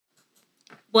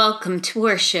Welcome to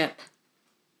worship.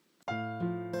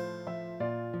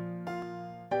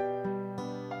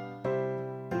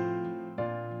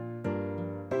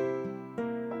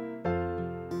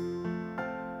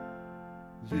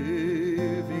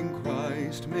 Living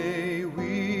Christ, may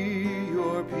we,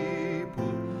 your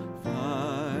people,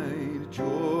 find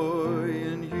joy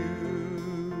in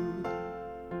you.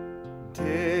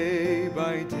 Day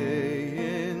by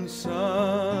day in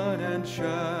sun and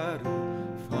shadow,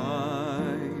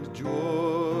 find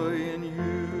joy in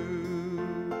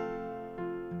you.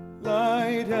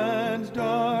 Light and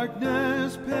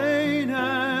darkness, pain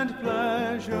and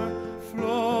pleasure,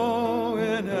 flow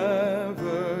in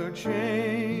ever-changing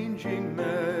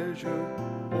measure.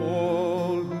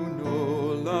 All who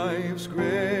know life's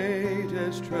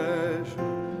greatest treasure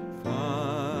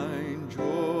find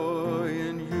joy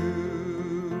in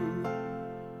you.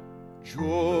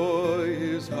 Joy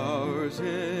is ours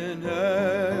in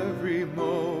every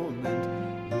moment,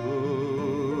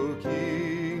 looking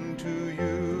to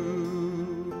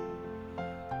you.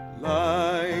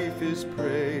 Life is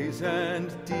praise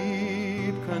and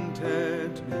deep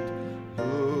contentment,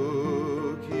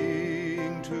 looking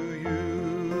to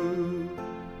you.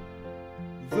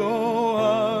 Though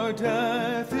our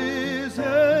death is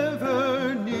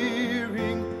ever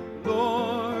nearing,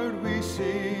 Lord, we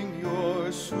sing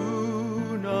your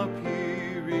soon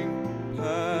appearing,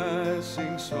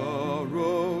 passing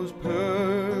sorrows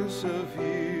persevering,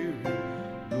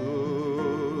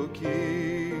 looking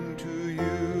to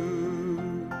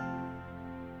you.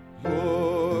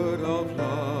 Lord of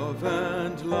love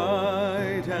and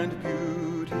light and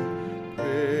beauty,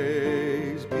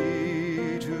 praise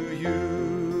be to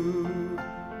you.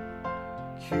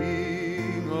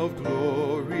 King of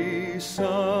glory,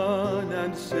 Son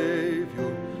and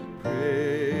Savior,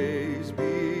 praise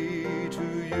be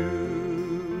to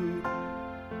you.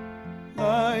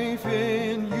 Life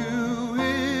in you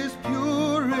is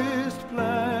purest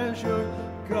pleasure,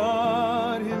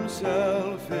 God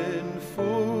himself in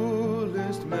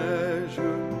fullest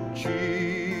measure.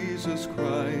 Jesus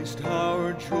Christ,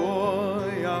 our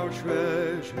joy, our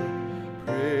treasure,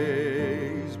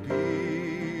 praise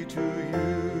be to you.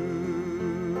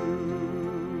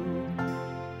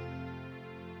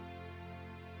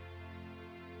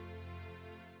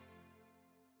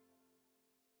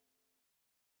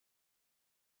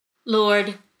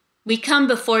 Lord, we come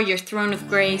before your throne of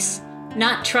grace,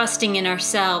 not trusting in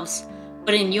ourselves,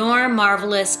 but in your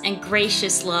marvelous and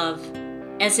gracious love,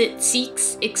 as it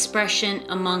seeks expression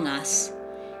among us.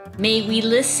 May we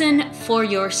listen for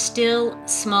your still,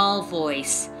 small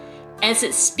voice, as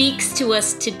it speaks to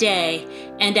us today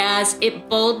and as it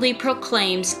boldly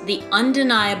proclaims the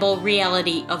undeniable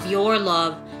reality of your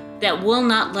love that will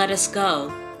not let us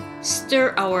go.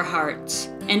 Stir our hearts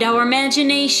and our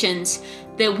imaginations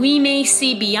that we may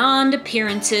see beyond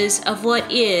appearances of what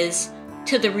is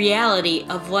to the reality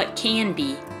of what can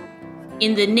be.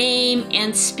 In the name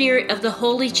and spirit of the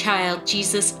Holy Child,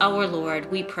 Jesus our Lord,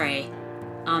 we pray.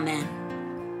 Amen.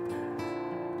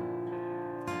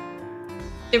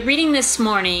 The reading this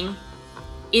morning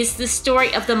is the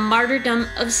story of the martyrdom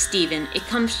of Stephen. It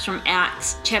comes from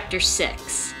Acts chapter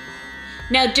 6.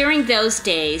 Now during those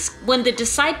days, when the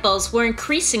disciples were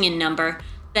increasing in number,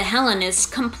 the Hellenists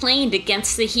complained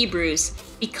against the Hebrews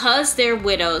because their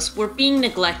widows were being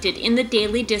neglected in the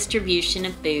daily distribution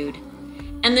of food.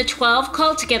 And the 12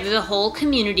 called together the whole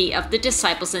community of the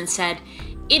disciples and said,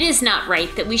 "It is not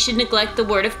right that we should neglect the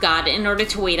word of God in order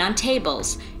to wait on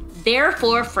tables.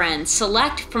 Therefore, friends,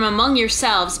 select from among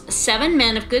yourselves 7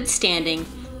 men of good standing,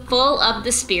 full of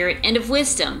the Spirit and of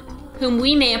wisdom, whom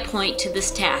we may appoint to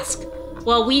this task,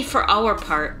 while we, for our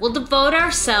part, will devote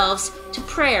ourselves to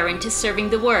prayer and to serving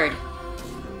the word."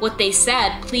 What they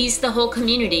said pleased the whole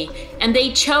community, and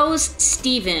they chose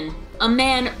Stephen, a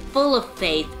man full of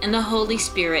faith and the Holy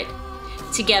Spirit,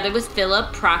 together with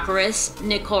Philip, Prochorus,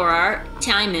 Nicanor,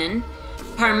 Timon,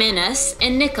 Parmenas,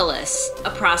 and Nicholas, a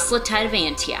proselyte of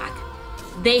Antioch.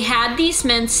 They had these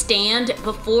men stand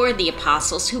before the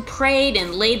apostles, who prayed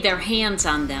and laid their hands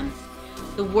on them.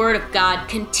 The word of God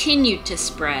continued to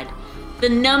spread. The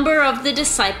number of the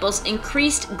disciples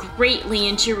increased greatly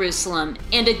in Jerusalem,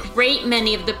 and a great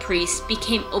many of the priests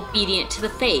became obedient to the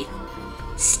faith.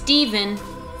 Stephen,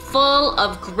 full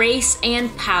of grace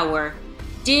and power,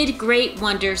 did great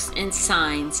wonders and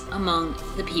signs among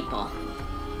the people.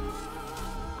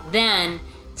 Then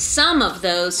some of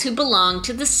those who belonged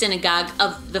to the synagogue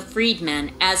of the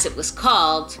freedmen, as it was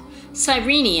called,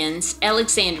 Cyrenians,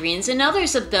 Alexandrians, and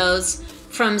others of those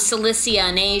from Cilicia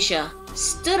and Asia,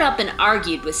 stood up and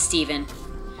argued with Stephen.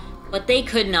 But they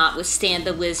could not withstand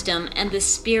the wisdom and the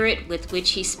spirit with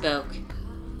which he spoke.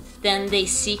 Then they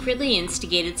secretly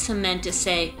instigated some men to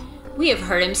say, "We have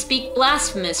heard him speak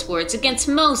blasphemous words against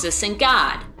Moses and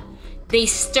God." They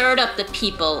stirred up the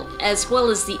people, as well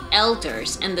as the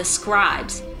elders and the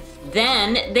scribes.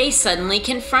 Then they suddenly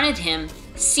confronted him,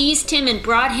 seized him, and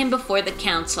brought him before the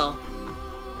council.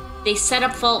 They set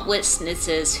up false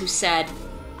witnesses who said,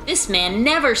 "This man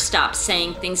never stops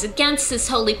saying things against this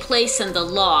holy place and the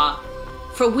law.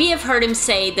 For we have heard him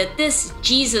say that this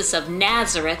Jesus of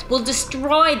Nazareth will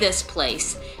destroy this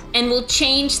place and will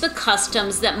change the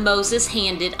customs that Moses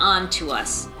handed on to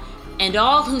us." And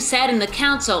all who sat in the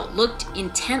council looked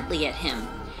intently at him,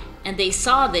 and they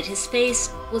saw that his face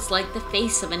was like the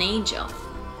face of an angel.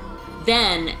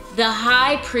 Then the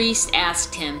high priest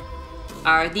asked him,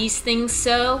 "Are these things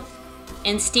so?"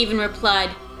 And Stephen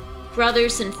replied,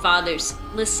 "Brothers and fathers,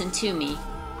 listen to me.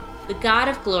 The God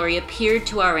of glory appeared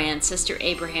to our ancestor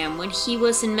Abraham when he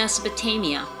was in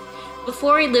Mesopotamia,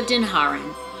 before he lived in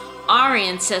Haran. Our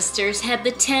ancestors had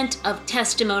the tent of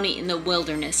testimony in the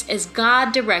wilderness, as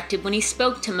God directed when he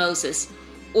spoke to Moses,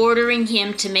 ordering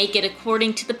him to make it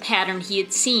according to the pattern he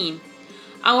had seen.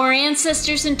 Our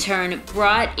ancestors in turn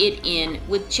brought it in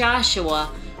with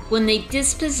Joshua when they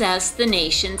dispossessed the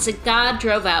nations that God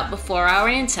drove out before our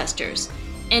ancestors.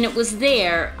 And it was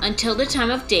there until the time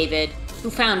of David, who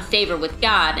found favor with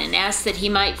God and asked that he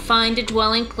might find a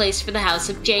dwelling place for the house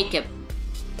of Jacob.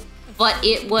 But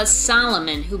it was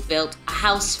Solomon who built a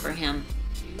house for him.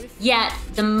 Yet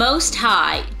the Most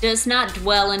High does not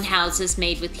dwell in houses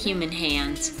made with human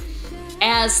hands.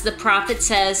 As the prophet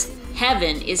says,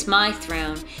 "Heaven is my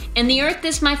throne, and the earth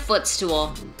is my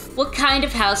footstool. What kind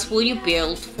of house will you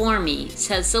build for me,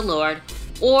 says the Lord,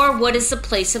 or what is the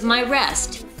place of my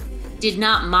rest? Did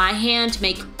not my hand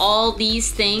make all these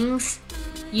things?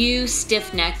 You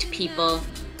stiff-necked people,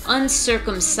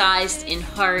 uncircumcised in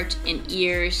heart and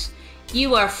ears,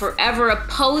 you are forever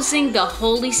opposing the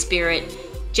Holy Spirit,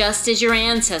 just as your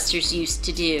ancestors used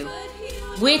to do.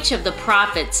 Which of the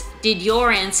prophets did your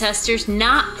ancestors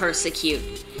not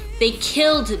persecute? They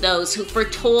killed those who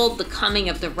foretold the coming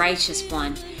of the righteous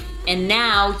one, and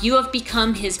now you have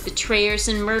become his betrayers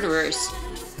and murderers.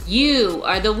 You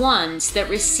are the ones that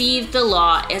received the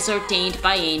law as ordained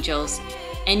by angels,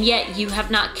 and yet you have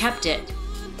not kept it."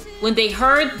 When they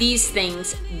heard these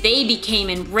things, they became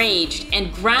enraged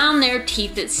and ground their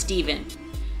teeth at Stephen.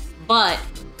 But,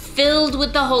 filled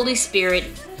with the Holy Spirit,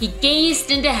 he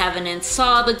gazed into heaven and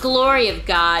saw the glory of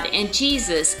God and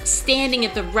Jesus standing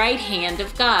at the right hand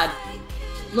of God.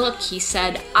 "Look," he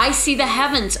said, "I see the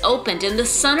heavens opened and the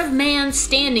Son of Man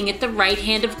standing at the right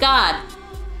hand of God."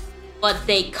 But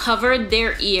they covered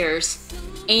their ears,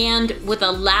 and with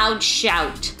a loud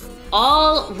shout,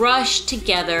 all rushed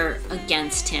together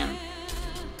against him.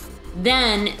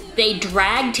 Then they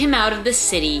dragged him out of the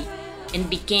city and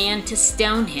began to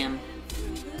stone him.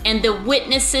 And the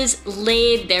witnesses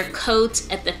laid their coats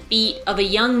at the feet of a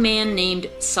young man named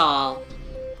Saul.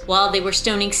 While they were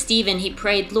stoning Stephen, he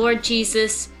prayed, "Lord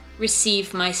Jesus,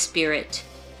 receive my spirit."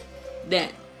 Then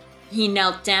he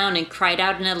knelt down and cried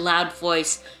out in a loud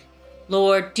voice,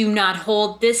 "Lord, do not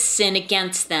hold this sin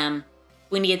against them."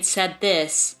 When he had said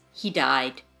this, he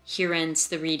died. Here ends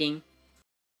the reading.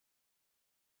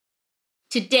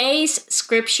 Today's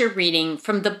scripture reading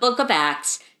from the book of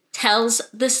Acts tells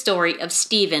the story of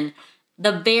Stephen,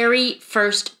 the very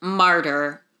first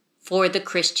martyr for the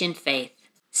Christian faith.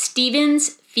 Stephen's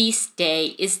feast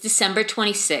day is December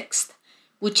 26th,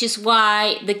 which is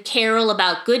why the carol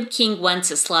about good King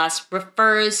Wenceslas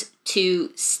refers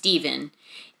to Stephen.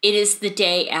 It is the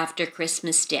day after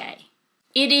Christmas Day.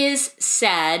 It is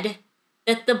said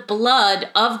that the blood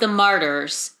of the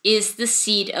martyrs is the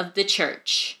seed of the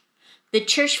church. The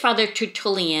church father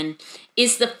Tertullian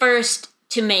is the first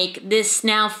to make this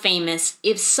now famous,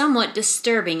 if somewhat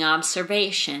disturbing,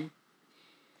 observation.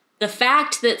 The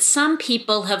fact that some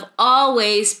people have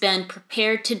always been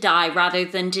prepared to die rather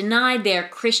than deny their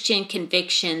Christian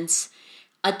convictions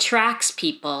attracts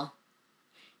people.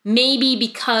 Maybe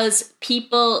because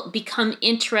people become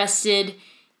interested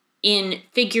in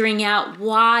figuring out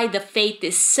why the faith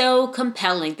is so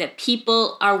compelling that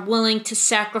people are willing to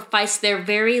sacrifice their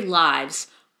very lives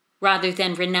rather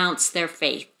than renounce their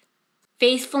faith.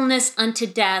 Faithfulness unto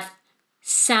death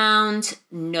sounds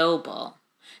noble.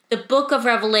 The book of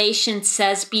Revelation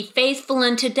says, "Be faithful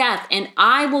unto death, and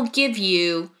I will give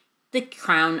you the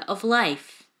crown of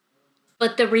life."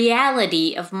 But the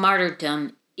reality of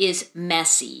martyrdom is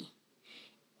messy.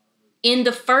 In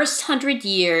the first 100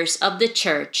 years of the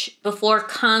church, before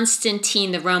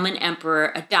Constantine, the Roman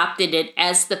emperor, adopted it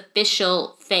as the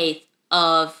official faith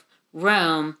of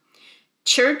Rome,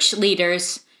 church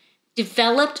leaders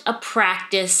developed a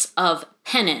practice of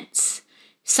penance,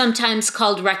 sometimes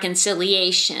called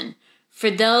reconciliation, for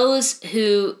those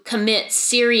who commit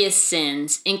serious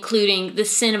sins, including the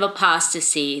sin of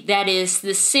apostasy, that is,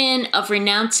 the sin of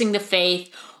renouncing the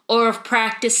faith or of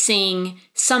practicing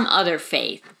some other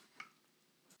faith.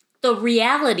 The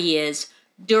reality is,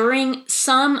 during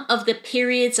some of the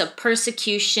periods of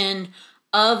persecution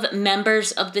of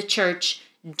members of the church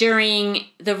during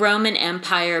the Roman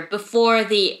Empire, before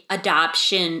the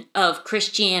adoption of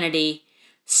Christianity,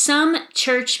 some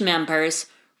church members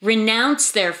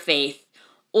renounce their faith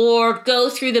or go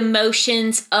through the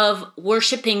motions of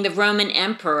worshiping the Roman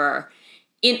emperor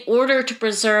in order to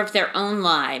preserve their own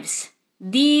lives.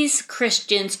 These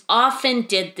Christians often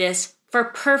did this for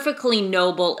perfectly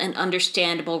noble and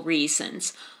understandable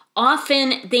reasons.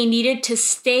 Often they needed to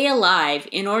stay alive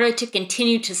in order to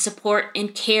continue to support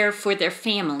and care for their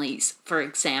families, for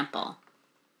example.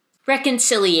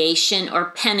 Reconciliation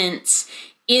or penance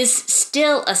is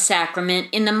still a sacrament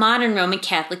in the modern Roman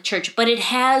Catholic Church, but it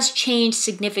has changed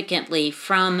significantly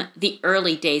from the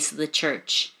early days of the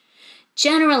Church.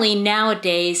 Generally,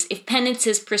 nowadays, if penance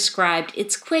is prescribed,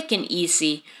 it's quick and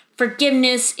easy.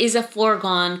 Forgiveness is a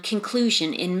foregone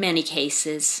conclusion in many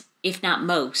cases, if not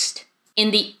most.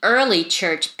 In the early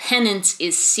Church, penance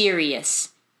is serious.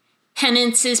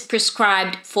 Penance is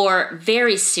prescribed for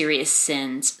very serious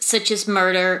sins, such as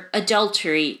murder,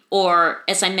 adultery, or,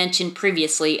 as I mentioned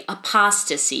previously,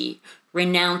 apostasy,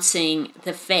 renouncing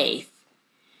the faith.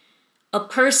 A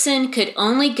person could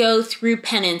only go through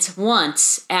penance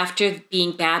once after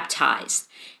being baptized,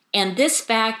 and this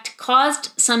fact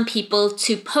caused some people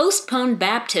to postpone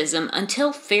baptism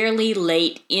until fairly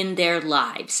late in their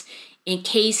lives, in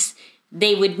case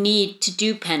they would need to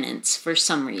do penance for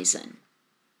some reason.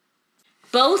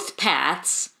 Both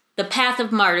paths, the path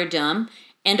of martyrdom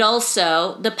and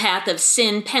also the path of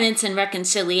sin, penance, and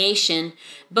reconciliation,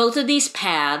 both of these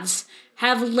paths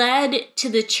have led to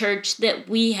the church that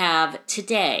we have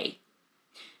today.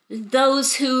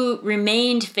 Those who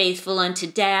remained faithful unto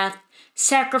death,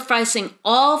 sacrificing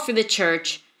all for the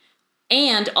church,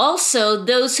 and also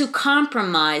those who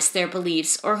compromised their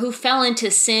beliefs or who fell into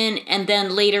sin and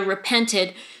then later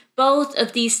repented, both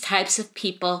of these types of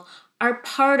people are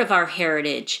part of our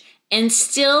heritage and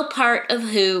still part of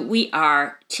who we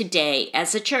are today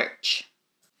as a church.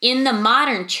 In the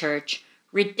modern church,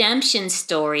 redemption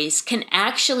stories can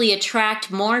actually attract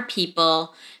more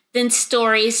people than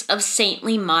stories of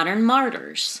saintly modern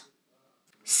martyrs.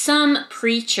 Some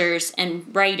preachers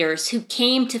and writers who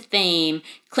came to fame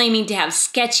claiming to have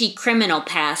sketchy criminal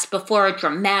past before a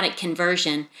dramatic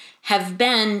conversion have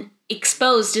been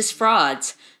exposed as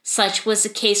frauds. Such was the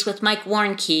case with Mike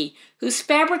Warnke, whose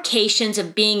fabrications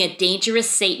of being a dangerous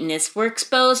Satanist were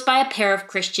exposed by a pair of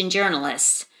Christian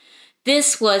journalists.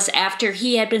 This was after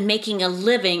he had been making a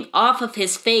living off of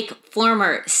his fake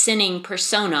former sinning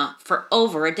persona for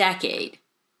over a decade.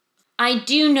 I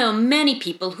do know many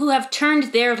people who have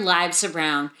turned their lives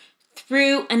around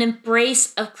through an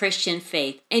embrace of Christian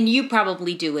faith, and you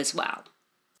probably do as well.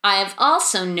 I have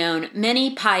also known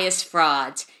many pious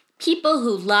frauds, people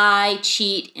who lie,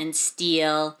 cheat, and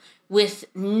steal with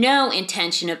no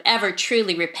intention of ever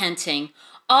truly repenting,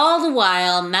 all the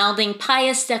while mouthing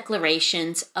pious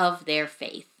declarations of their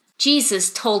faith.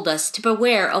 Jesus told us to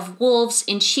beware of wolves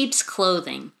in sheep's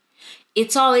clothing.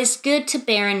 It's always good to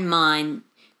bear in mind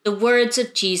the words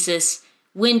of Jesus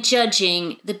when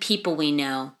judging the people we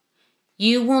know.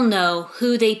 You will know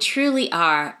who they truly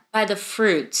are by the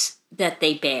fruits that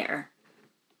they bear.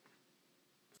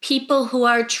 People who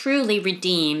are truly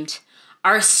redeemed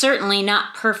are certainly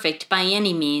not perfect by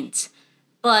any means,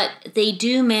 but they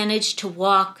do manage to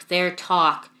walk their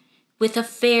talk with a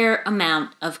fair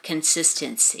amount of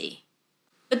consistency.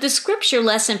 But the scripture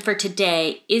lesson for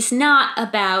today is not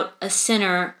about a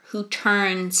sinner who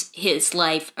turns his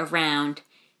life around.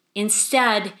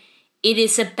 Instead, it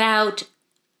is about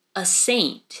a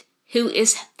saint who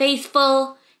is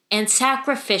faithful and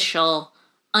sacrificial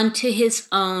unto his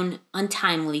own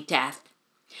untimely death.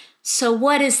 So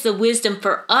what is the wisdom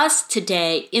for us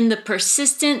today in the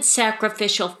persistent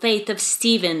sacrificial faith of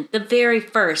Stephen, the very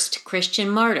first Christian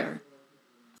martyr?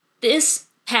 This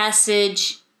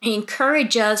passage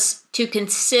encourages us to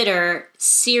consider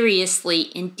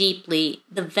seriously and deeply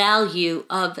the value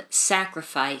of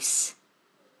sacrifice.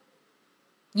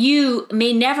 You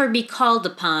may never be called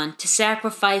upon to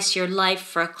sacrifice your life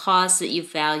for a cause that you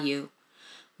value,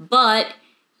 but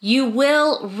you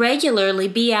will regularly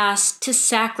be asked to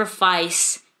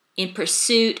sacrifice in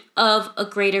pursuit of a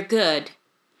greater good.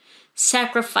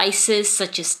 Sacrifices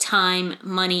such as time,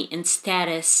 money, and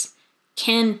status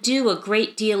can do a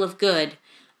great deal of good,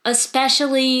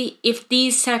 especially if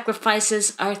these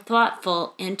sacrifices are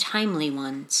thoughtful and timely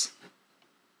ones.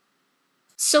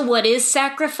 So what is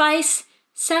sacrifice?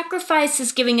 Sacrifice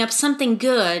is giving up something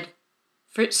good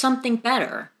for something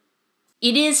better.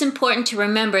 It is important to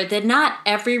remember that not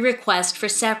every request for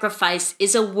sacrifice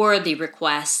is a worthy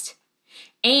request.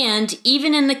 And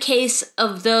even in the case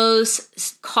of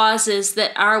those causes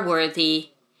that are worthy,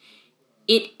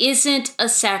 it isn't a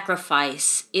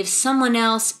sacrifice if someone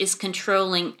else is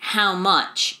controlling how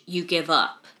much you give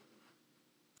up.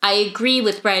 I agree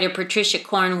with writer Patricia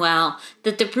Cornwell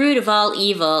that the root of all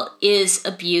evil is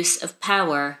abuse of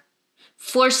power.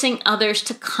 Forcing others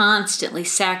to constantly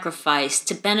sacrifice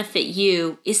to benefit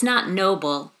you is not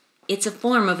noble. It's a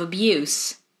form of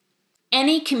abuse.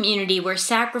 Any community where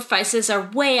sacrifices are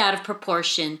way out of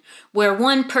proportion, where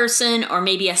one person or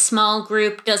maybe a small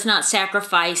group does not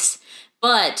sacrifice,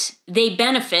 but they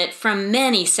benefit from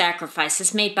many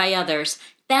sacrifices made by others,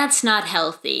 that's not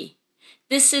healthy.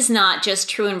 This is not just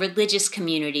true in religious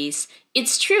communities.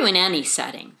 It's true in any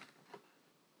setting.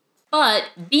 But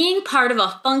being part of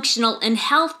a functional and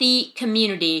healthy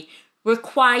community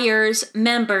requires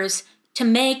members to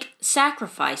make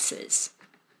sacrifices.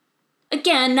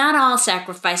 Again, not all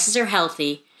sacrifices are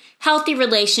healthy. Healthy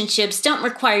relationships don't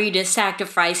require you to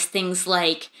sacrifice things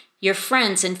like your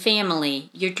friends and family,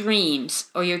 your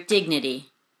dreams, or your dignity.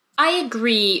 I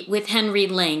agree with Henry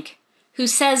Link, who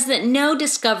says that no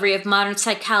discovery of modern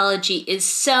psychology is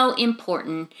so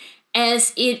important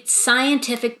as its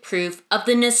scientific proof of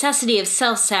the necessity of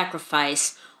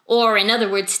self-sacrifice, or in other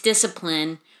words,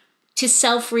 discipline, to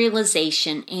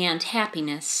self-realization and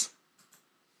happiness.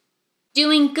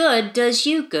 Doing good does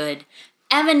you good.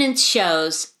 Evidence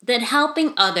shows that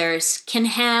helping others can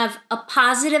have a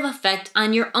positive effect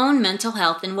on your own mental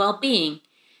health and well-being.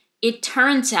 It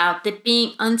turns out that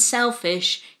being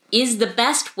unselfish is the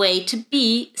best way to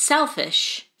be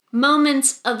selfish.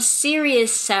 Moments of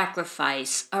serious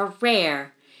sacrifice are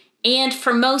rare, and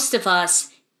for most of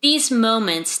us, these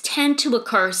moments tend to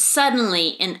occur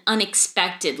suddenly and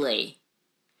unexpectedly.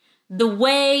 The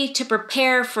way to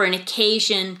prepare for an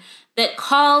occasion that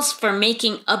calls for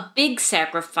making a big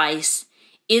sacrifice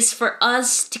is for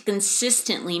us to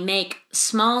consistently make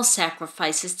small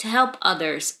sacrifices to help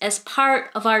others as part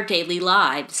of our daily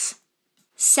lives.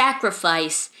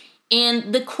 Sacrifice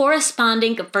and the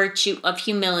corresponding virtue of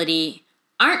humility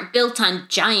aren't built on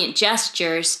giant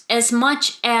gestures as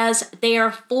much as they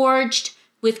are forged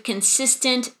with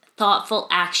consistent, thoughtful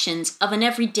actions of an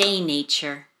everyday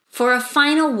nature. For a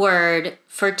final word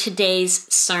for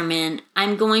today's sermon,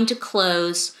 I'm going to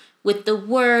close with the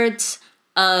words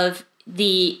of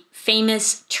the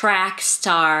famous track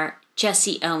star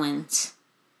Jesse Owens.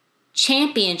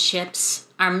 Championships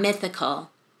are mythical.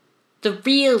 The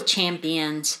real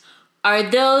champions are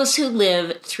those who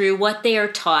live through what they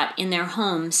are taught in their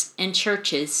homes and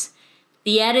churches.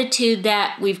 The attitude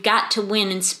that we've got to win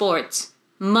in sports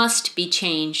must be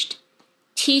changed.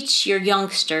 Teach your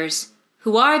youngsters,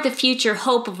 who are the future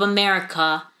hope of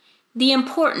America, the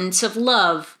importance of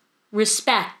love,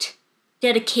 respect,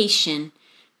 dedication,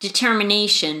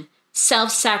 determination,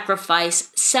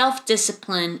 self-sacrifice,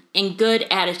 self-discipline, and good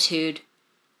attitude.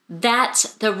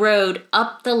 That's the road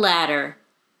up the ladder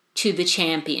to the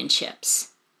championships.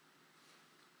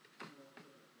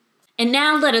 And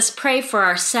now let us pray for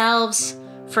ourselves,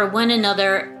 for one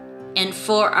another, and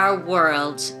for our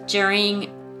world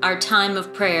during our time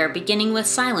of prayer, beginning with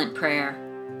silent prayer.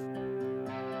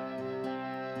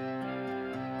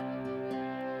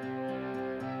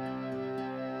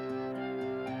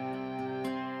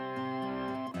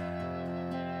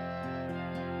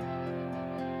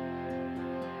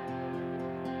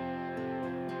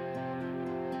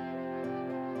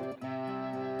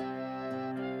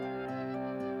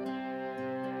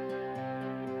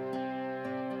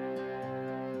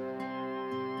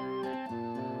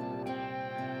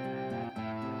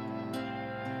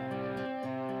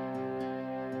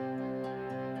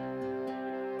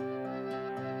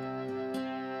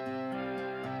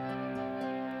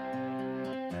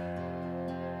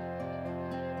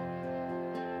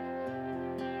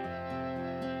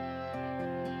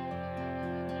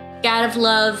 God of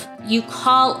love, you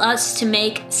call us to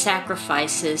make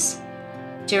sacrifices.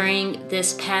 During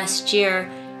this past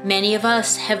year, many of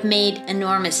us have made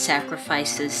enormous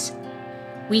sacrifices.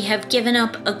 We have given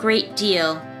up a great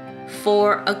deal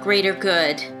for a greater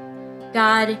good.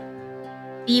 God,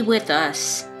 be with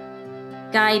us.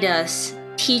 Guide us.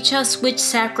 Teach us which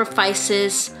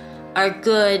sacrifices are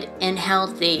good and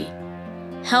healthy.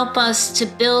 Help us to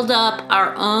build up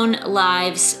our own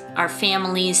lives, our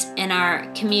families, and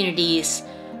our communities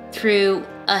through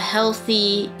a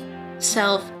healthy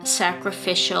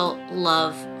self-sacrificial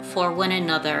love for one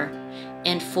another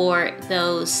and for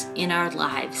those in our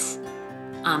lives.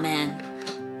 Amen.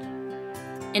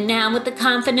 And now, with the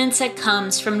confidence that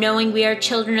comes from knowing we are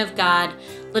children of God,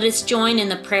 let us join in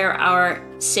the prayer our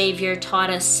Savior taught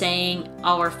us, saying,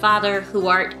 Our Father, who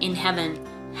art in heaven,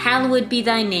 hallowed be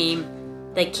thy name.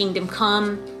 Thy kingdom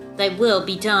come, thy will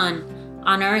be done,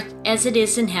 on earth as it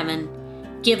is in heaven.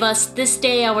 Give us this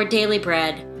day our daily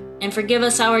bread, and forgive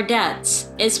us our debts,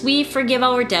 as we forgive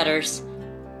our debtors.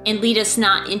 And lead us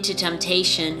not into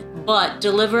temptation, but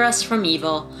deliver us from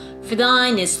evil. For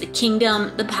thine is the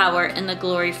kingdom, the power, and the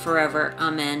glory forever.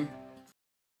 Amen.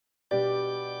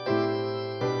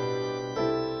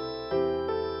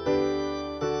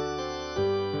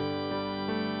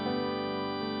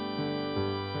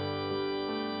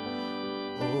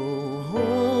 O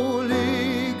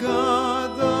holy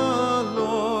God, the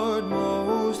Lord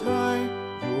Most High,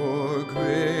 your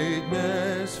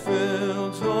greatness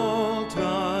fills all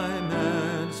time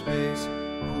and space.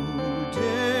 Who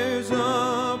dares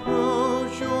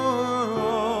approach your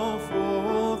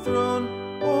awful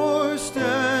throne, or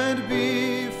stand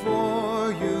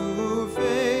before you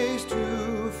face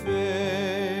to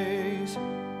face?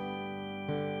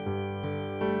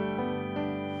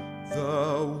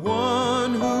 The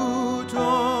one who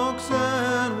talks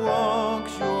and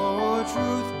walks your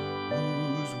truth,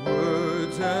 whose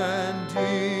words and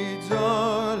deeds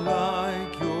are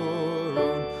like your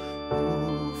own,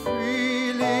 who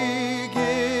freely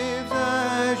gives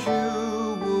as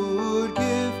you would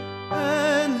give,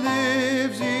 and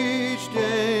lives each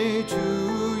day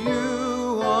to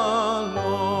you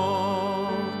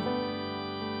alone.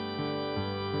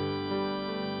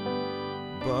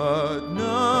 But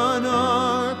none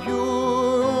are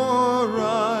pure or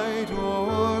right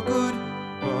or good,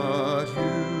 but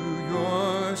you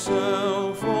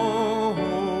yourself, O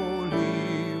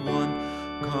Holy One.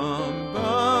 Come,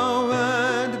 bow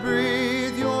and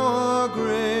breathe your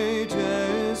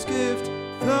greatest gift,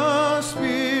 the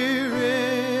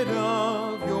Spirit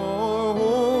of your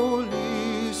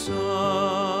Holy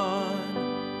Son.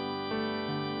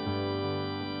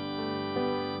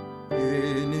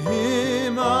 In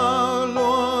him, our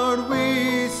Lord,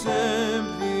 we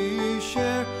simply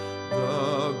share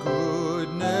the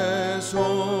goodness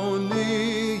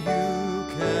only you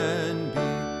can be,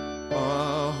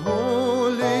 a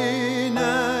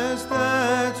holiness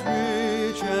that's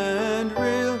rich and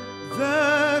real,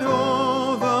 that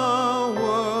all the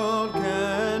world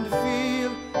can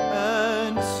feel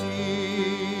and see.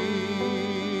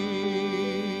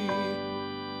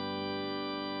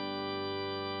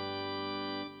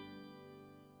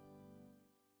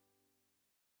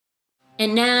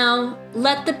 And now,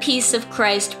 let the peace of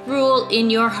Christ rule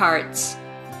in your hearts,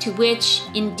 to which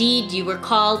indeed you were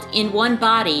called in one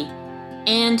body,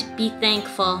 and be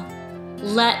thankful.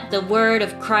 Let the word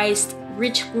of Christ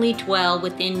richly dwell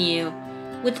within you,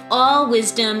 with all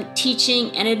wisdom, teaching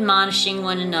and admonishing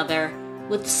one another,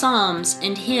 with psalms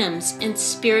and hymns and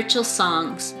spiritual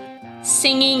songs,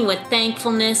 singing with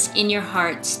thankfulness in your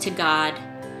hearts to God.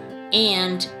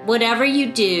 And whatever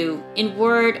you do, in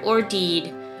word or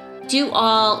deed, do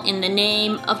all in the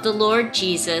name of the Lord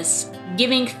Jesus,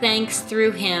 giving thanks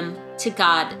through him to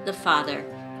God the Father.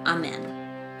 Amen.